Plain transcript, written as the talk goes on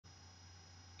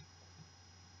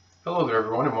Hello there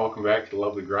everyone and welcome back to The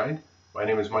Lovely Grind. My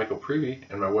name is Michael Prevey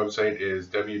and my website is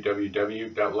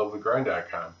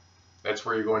www.lovelygrind.com. That's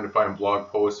where you're going to find blog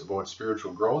posts about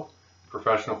spiritual growth,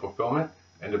 professional fulfillment,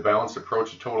 and a balanced approach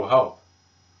to total health.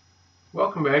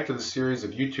 Welcome back to the series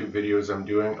of YouTube videos I'm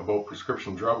doing about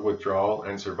prescription drug withdrawal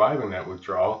and surviving that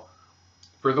withdrawal.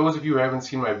 For those of you who haven't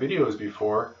seen my videos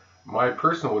before, my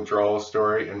personal withdrawal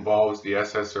story involves the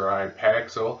SSRI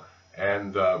Paxil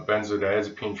and the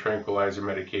benzodiazepine tranquilizer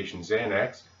medication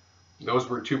Xanax. Those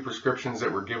were two prescriptions that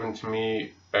were given to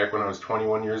me back when I was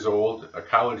 21 years old, a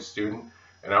college student,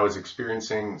 and I was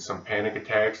experiencing some panic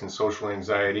attacks and social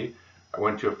anxiety. I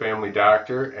went to a family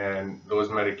doctor and those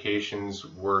medications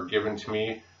were given to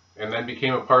me and then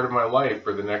became a part of my life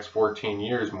for the next 14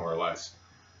 years more or less.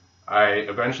 I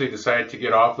eventually decided to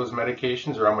get off those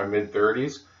medications around my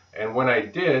mid-30s, and when I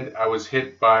did, I was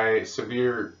hit by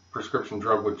severe prescription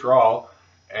drug withdrawal,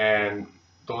 and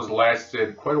those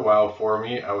lasted quite a while for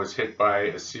me. I was hit by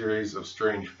a series of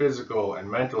strange physical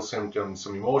and mental symptoms,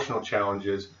 some emotional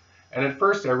challenges, and at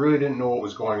first I really didn't know what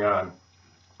was going on.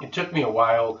 It took me a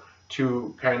while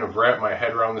to kind of wrap my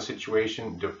head around the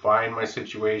situation, define my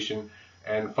situation,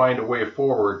 and find a way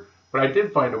forward. But I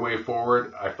did find a way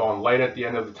forward. I found light at the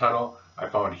end of the tunnel. I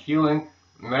found healing.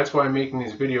 And that's why I'm making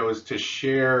these videos, to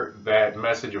share that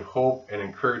message of hope and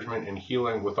encouragement and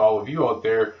healing with all of you out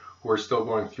there who are still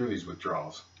going through these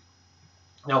withdrawals.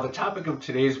 Now, the topic of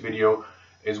today's video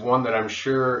is one that I'm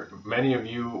sure many of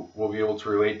you will be able to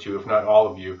relate to, if not all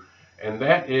of you, and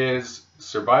that is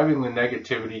surviving the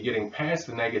negativity, getting past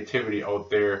the negativity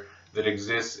out there that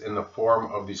exists in the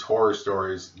form of these horror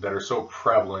stories that are so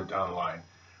prevalent online.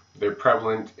 They're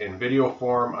prevalent in video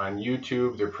form on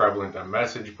YouTube, they're prevalent on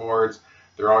message boards.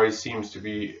 There always seems to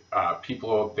be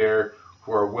people out there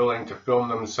who are willing to film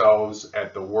themselves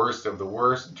at the worst of the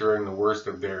worst during the worst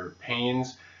of their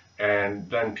pains, and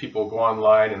then people go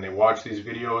online and they watch these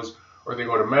videos, or they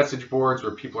go to message boards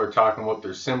where people are talking about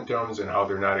their symptoms and how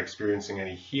they're not experiencing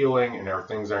any healing and how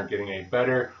things aren't getting any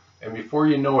better, and before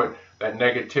you know it, that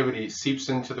negativity seeps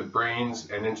into the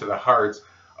brains and into the hearts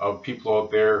of people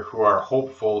out there who are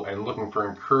hopeful and looking for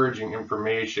encouraging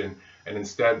information, and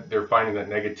instead they're finding that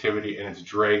negativity and it's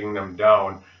dragging them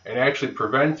down and actually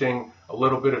preventing a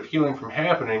little bit of healing from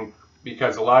happening,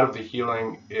 because a lot of the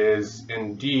healing is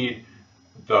indeed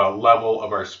the level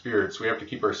of our spirits. We have to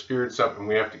keep our spirits up and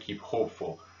we have to keep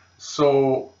hopeful.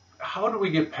 So how do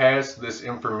we get past this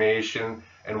information,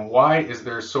 and why is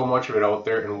there so much of it out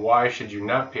there, and why should you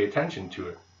not pay attention to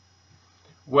it?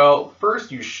 Well,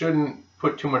 first, you shouldn't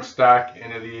put too much stock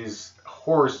into these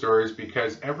horror stories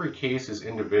because every case is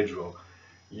individual.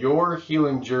 Your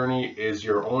healing journey is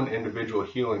your own individual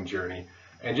healing journey.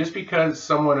 And just because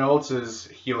someone else's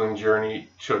healing journey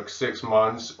took 6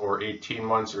 months or 18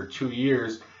 months or 2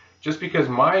 years, just because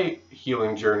my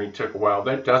healing journey took a while,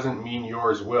 that doesn't mean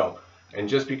yours will. And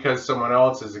just because someone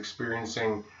else is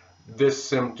experiencing this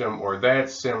symptom or that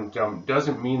symptom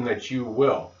doesn't mean that you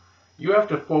will. You have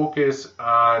to focus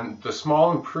on the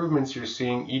small improvements you're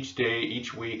seeing each day,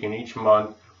 each week, and each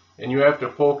month, and you have to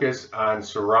focus on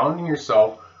surrounding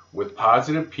yourself with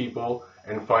positive people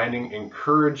and finding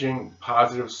encouraging,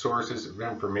 positive sources of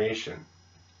information.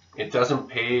 It doesn't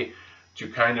pay to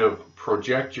kind of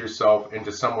project yourself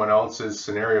into someone else's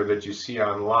scenario that you see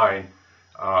online.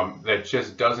 That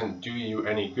just doesn't do you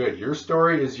any good. Your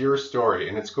story is your story,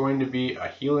 and it's going to be a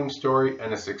healing story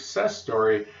and a success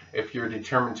story if you're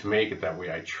determined to make it that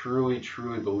way. I truly,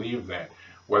 truly believe that.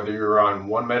 Whether you're on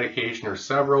one medication or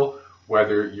several,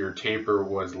 whether your taper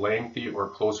was lengthy or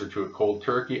closer to a cold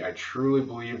turkey, I truly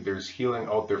believe there's healing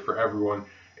out there for everyone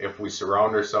if we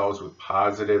surround ourselves with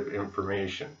positive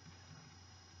information.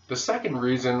 The second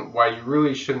reason why you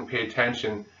really shouldn't pay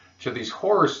attention to these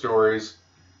horror stories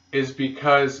is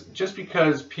because just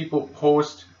because people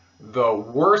post the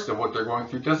worst of what they're going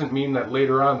through doesn't mean that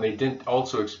later on they didn't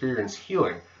also experience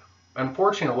healing.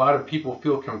 Unfortunately, a lot of people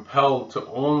feel compelled to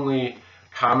only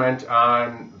comment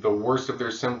on the worst of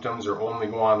their symptoms or only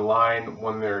go online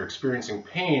when they're experiencing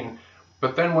pain,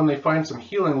 but then when they find some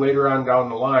healing later on down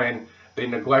the line, they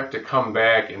neglect to come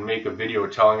back and make a video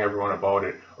telling everyone about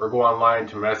it, or go online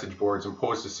to message boards and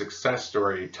post a success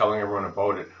story telling everyone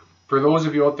about it. For those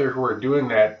of you out there who are doing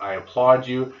that, I applaud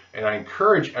you, and I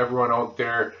encourage everyone out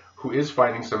there who is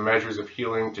finding some measures of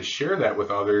healing to share that with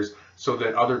others so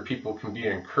that other people can be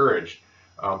encouraged.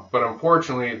 But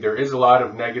unfortunately, there is a lot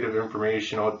of negative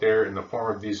information out there in the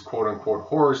form of these quote-unquote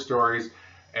horror stories,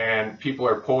 and people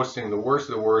are posting the worst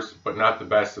of the worst, but not the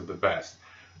best of the best.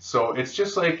 So it's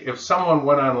just like if someone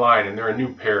went online and they're a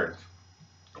new parent,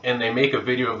 and they make a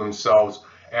video of themselves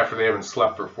after they haven't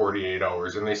slept for 48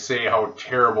 hours, and they say how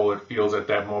terrible it feels at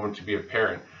that moment to be a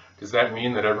parent. Does that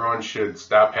mean that everyone should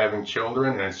stop having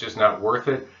children and it's just not worth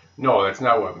it? No, that's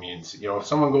not what it means. You know, if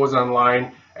someone goes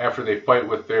online after they fight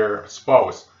with their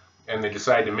spouse and they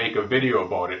decide to make a video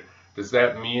about it, does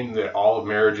that mean that all of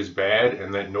marriage is bad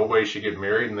and that nobody should get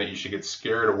married and that you should get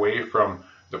scared away from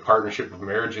the partnership of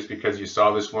marriage just because you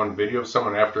saw this one video of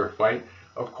someone after a fight?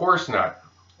 Of course not.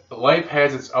 Life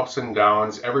has its ups and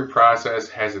downs. Every process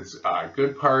has its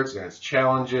good parts and its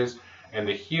challenges, and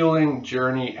the healing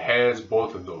journey has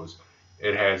both of those.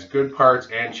 It has good parts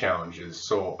and challenges.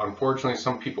 So unfortunately,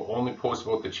 some people only post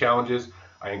about the challenges.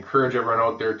 I encourage everyone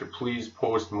out there to please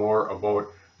post more about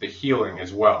the healing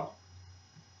as well.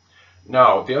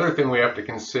 Now, the other thing we have to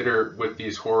consider with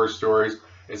these horror stories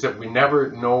is that we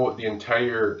never know the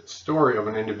entire story of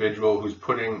an individual who's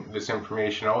putting this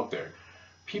information out there.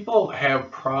 People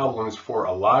have problems for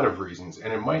a lot of reasons,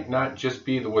 and it might not just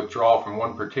be the withdrawal from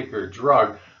one particular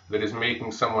drug that is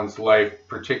making someone's life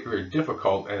particularly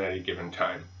difficult at any given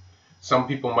time. Some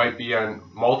people might be on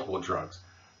multiple drugs.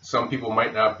 Some people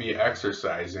might not be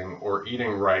exercising or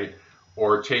eating right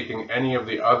or taking any of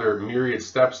the other myriad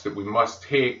steps that we must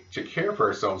take to care for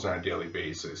ourselves on a daily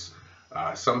basis.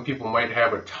 Some people might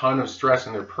have a ton of stress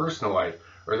in their personal life,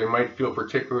 or they might feel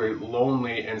particularly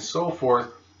lonely and so forth.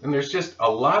 And there's just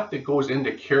a lot that goes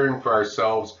into caring for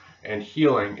ourselves and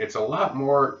healing. It's a lot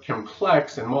more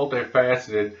complex and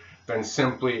multifaceted than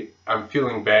simply, I'm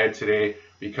feeling bad today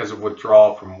because of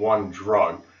withdrawal from one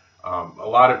drug. A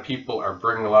lot of people are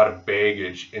bringing a lot of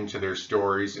baggage into their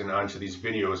stories and onto these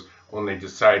videos when they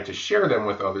decide to share them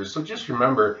with others. So just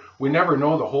remember, we never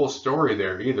know the whole story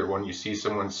there either. When you see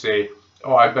someone say,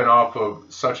 oh, I've been off of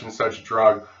such and such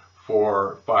drug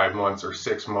for 5 months or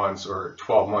 6 months or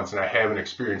 12 months and I haven't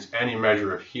experienced any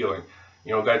measure of healing.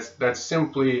 You know, that's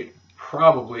simply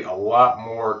probably a lot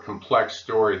more complex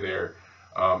story there.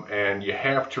 And you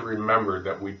have to remember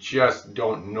that we just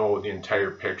don't know the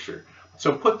entire picture.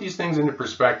 So put these things into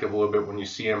perspective a little bit when you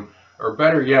see them, or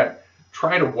better yet,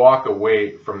 try to walk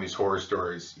away from these horror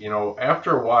stories. You know,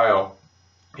 after a while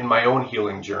in my own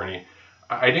healing journey,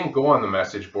 I didn't go on the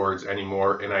message boards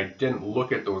anymore and I didn't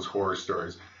look at those horror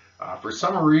stories. For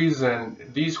some reason,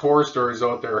 these horror stories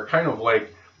out there are kind of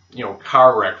like, you know,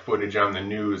 car wreck footage on the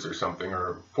news or something,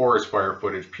 or forest fire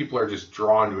footage. People are just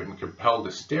drawn to it and compelled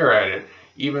to stare at it,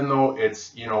 even though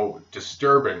it's, you know,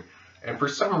 disturbing. And for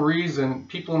some reason,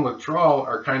 people in withdrawal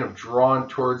are kind of drawn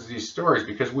towards these stories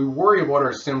because we worry about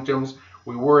our symptoms.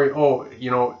 We worry, oh, you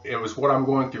know, it was what I'm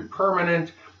going through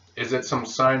permanent? Is it some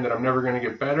sign that I'm never going to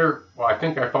get better? Well, I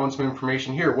think I found some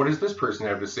information here. What does this person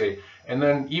have to say? And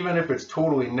then even if it's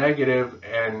totally negative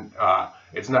and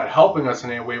it's not helping us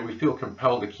in any way, we feel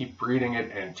compelled to keep reading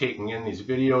it and taking in these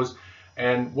videos.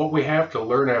 And what we have to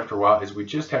learn after a while is we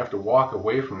just have to walk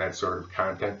away from that sort of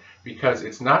content because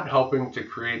it's not helping to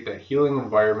create that healing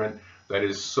environment that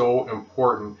is so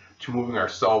important to moving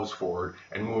ourselves forward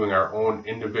and moving our own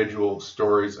individual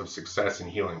stories of success and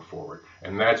healing forward.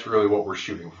 And that's really what we're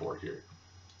shooting for here.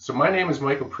 So my name is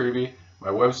Michael Prevey. My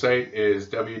website is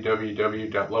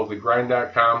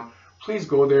www.lovelygrind.com. Please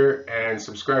go there and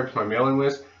subscribe to my mailing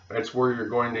list. That's where you're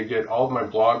going to get all of my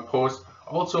blog posts.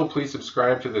 Also, please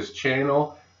subscribe to this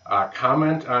channel.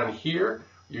 Comment on here.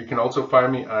 You can also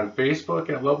find me on Facebook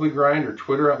at Lovely Grind or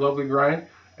Twitter at Lovely Grind,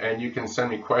 and you can send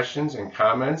me questions and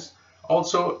comments.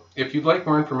 Also, if you'd like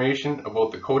more information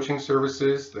about the coaching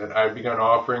services that I've begun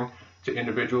offering to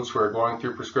individuals who are going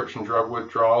through prescription drug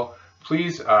withdrawal,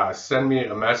 please send me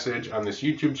a message on this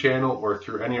YouTube channel or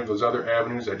through any of those other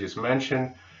avenues I just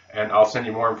mentioned, and I'll send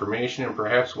you more information and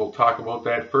perhaps we'll talk about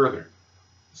that further.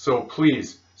 So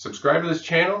please subscribe to this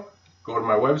channel, go to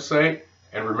my website,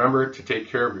 and remember to take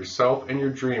care of yourself and your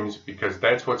dreams, because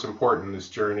that's what's important in this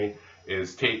journey,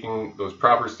 is taking those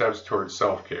proper steps towards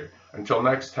self-care. Until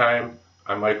next time,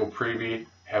 I'm Michael Prevey.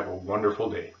 Have a wonderful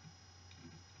day.